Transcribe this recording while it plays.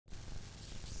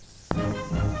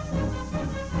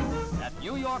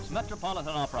York's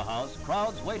Metropolitan Opera House,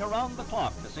 crowds wait around the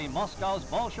clock to see Moscow's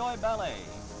Bolshoi Ballet,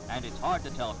 and it's hard to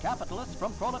tell capitalists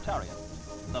from proletariat.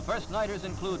 The first-nighters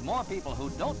include more people who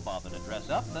don't bother to dress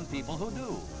up than people who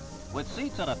do. With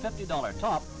seats at a $50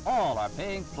 top, all are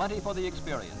paying plenty for the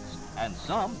experience, and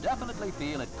some definitely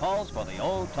feel it calls for the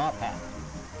old top hat.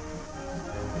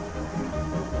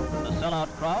 The sellout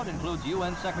crowd includes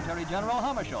UN Secretary Dag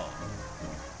Hammerskjold,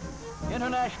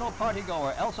 international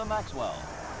partygoer Elsa Maxwell,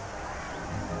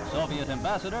 Soviet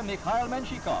Ambassador Mikhail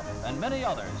Menshikov, and many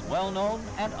others, well-known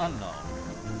and unknown.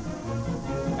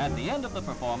 At the end of the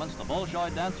performance, the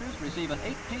Bolshoi dancers receive an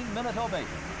 18-minute ovation.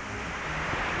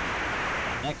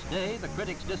 Next day, the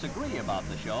critics disagree about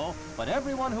the show, but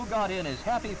everyone who got in is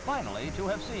happy finally to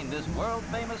have seen this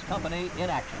world-famous company in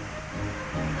action.